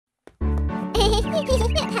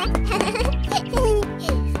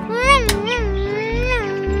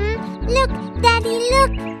Look, Daddy,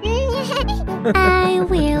 look! I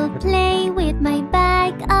will play with my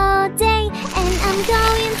bike all day, and I'm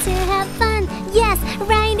going to have fun. Yes,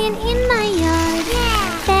 riding in my yard.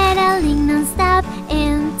 Pedaling non-stop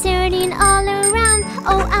and turning all around.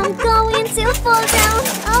 Oh, I'm going to fall down.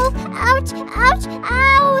 Oh, ouch, ouch,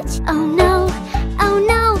 ouch. Oh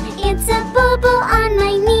no, it's a boo-boo on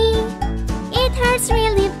my knee. It hurts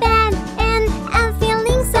really bad and I'm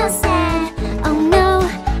feeling so sad. Oh no,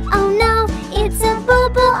 it's a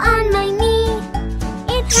boo-boo on my knee.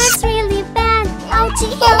 It hurts really bad.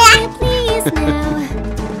 Ouchie, help me please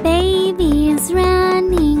now. Baby is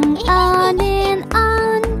running on and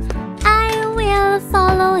on. I will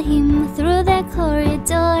follow him through the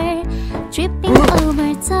corridor. Tripping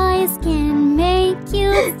over toys can make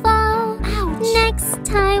you fall. Next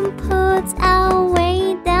time put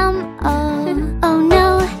away them all. Oh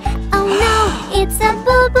no, it's a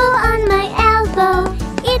boo-boo on my elbow.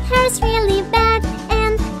 It hurts really bad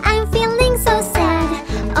and I'm feeling so sad.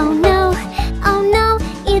 Oh no,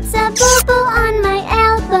 it's a boo-boo on my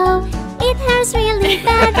elbow. It hurts really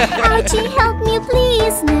bad. Ouchie, help me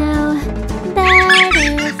please now.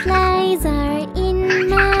 Butterflies are in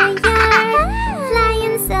my yard,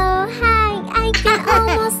 flying so high I can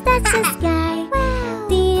almost touch the sky.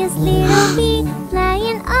 This little bee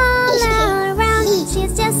flying all around,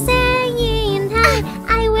 she's just saying hi.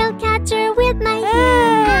 I will catch her with my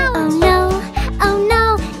hand. Oh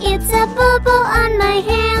no, it's a boo-boo on my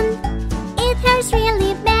hand. It hurts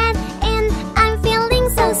really bad and I'm feeling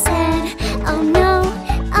so sad. Oh no,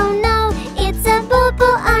 it's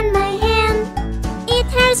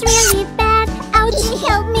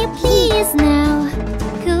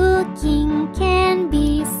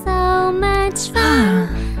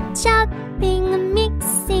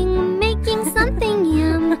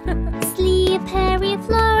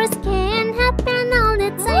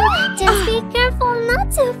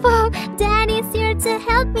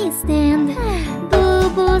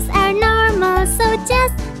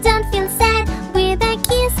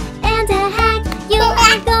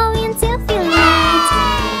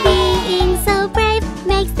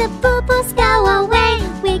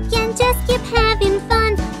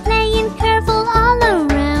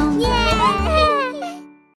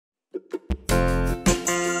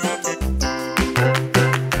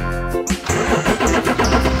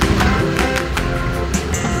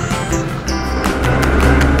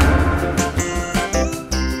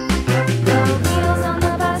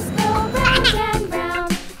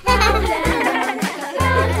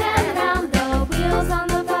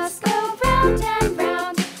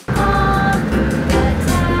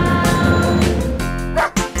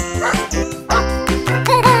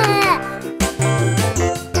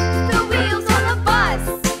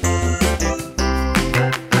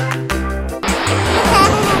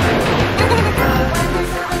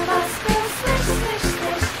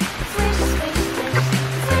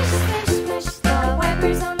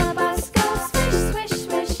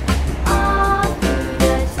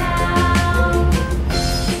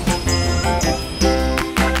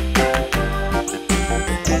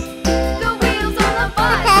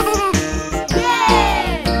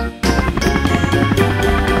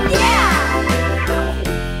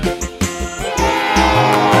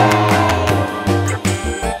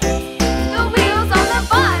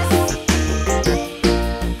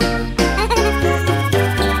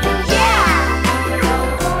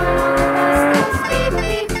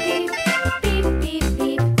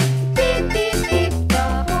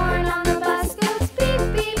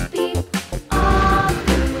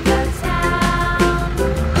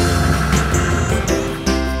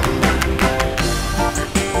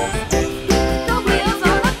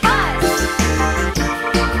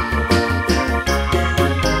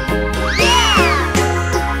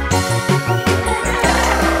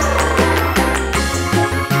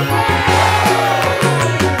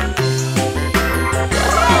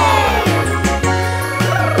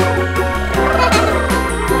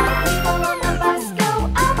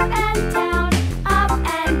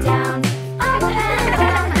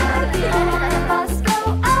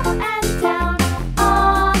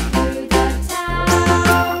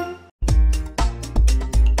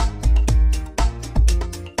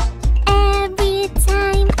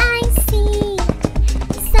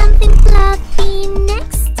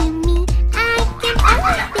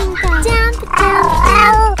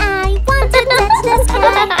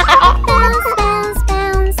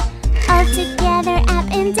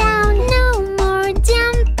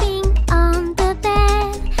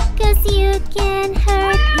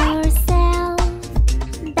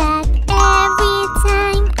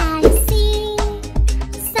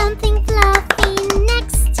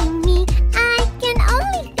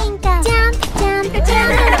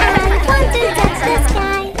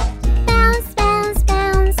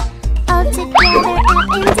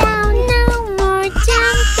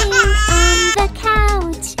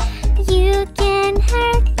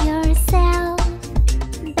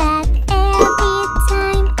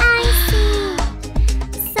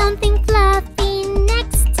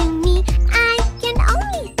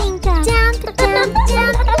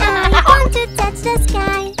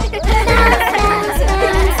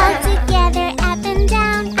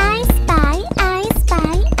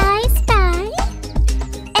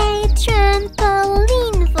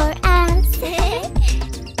trampoline for us.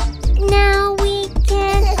 Now we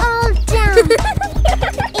can all jump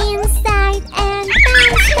inside and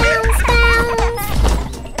bounce, bounce, bounce.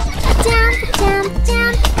 Jump, jump,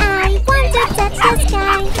 jump, I want to touch the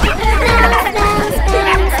sky. Bounce, bounce,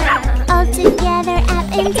 bounce, all together up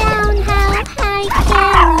and down. How high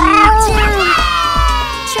can we jump?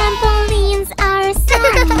 Trampolines are so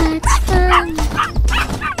much fun.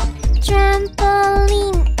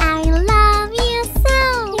 Trampoline, I love you so.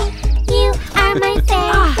 You are my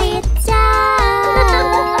favorite doll.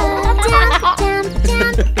 Jump, jump,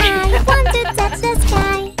 jump, I want to touch the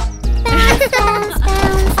sky. Bounce, bounce,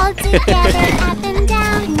 bounce, all together up and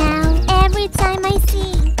down. Now every time I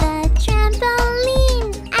see the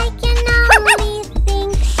trampoline, I can only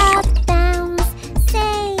think of bounce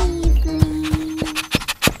safely.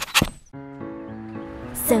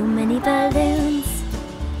 So many balloons,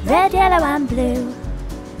 red, yellow and blue,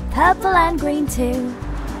 purple and green too.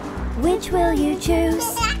 Which will you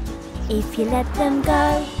choose? If you let them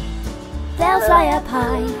go, they'll fly up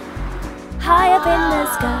high, high up in the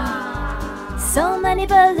sky. So many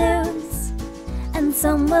balloons, and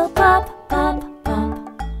some will pop, pop,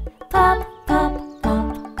 pop, pop, pop,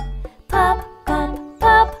 pop, pop, pop,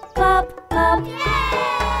 pop, pop, pop.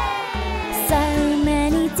 So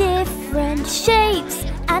many different shapes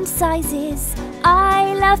and sizes.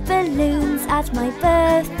 I love balloons at my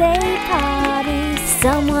birthday party.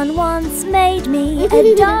 Someone once made me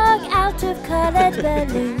a dog out of colored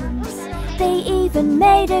balloons. They even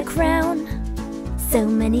made a crown. So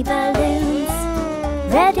many balloons,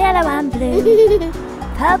 red, yellow and blue,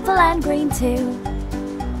 purple and green too.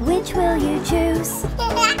 Which will you choose?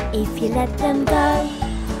 If you let them go,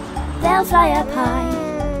 they'll fly up high,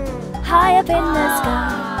 high up in the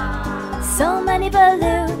sky. So many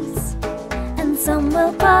balloons, and some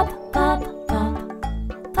will pop, pop, pop,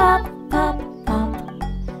 pop, pop, pop,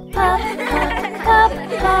 pop, pop, pop,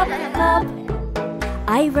 pop, pop.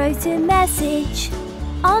 I wrote a message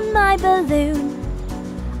on my balloon.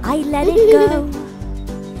 I let it go,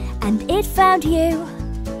 and it found you.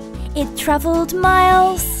 It traveled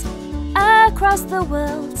miles across the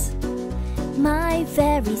world. My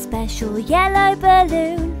very special yellow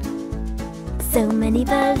balloon. So many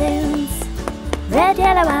balloons, red,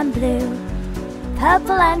 yellow and blue,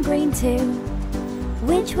 purple and green too.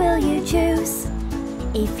 Which will you choose?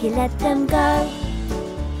 If you let them go,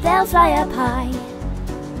 they'll fly up high,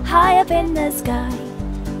 high up in the sky.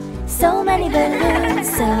 So many balloons,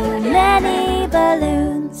 so many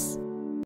balloons.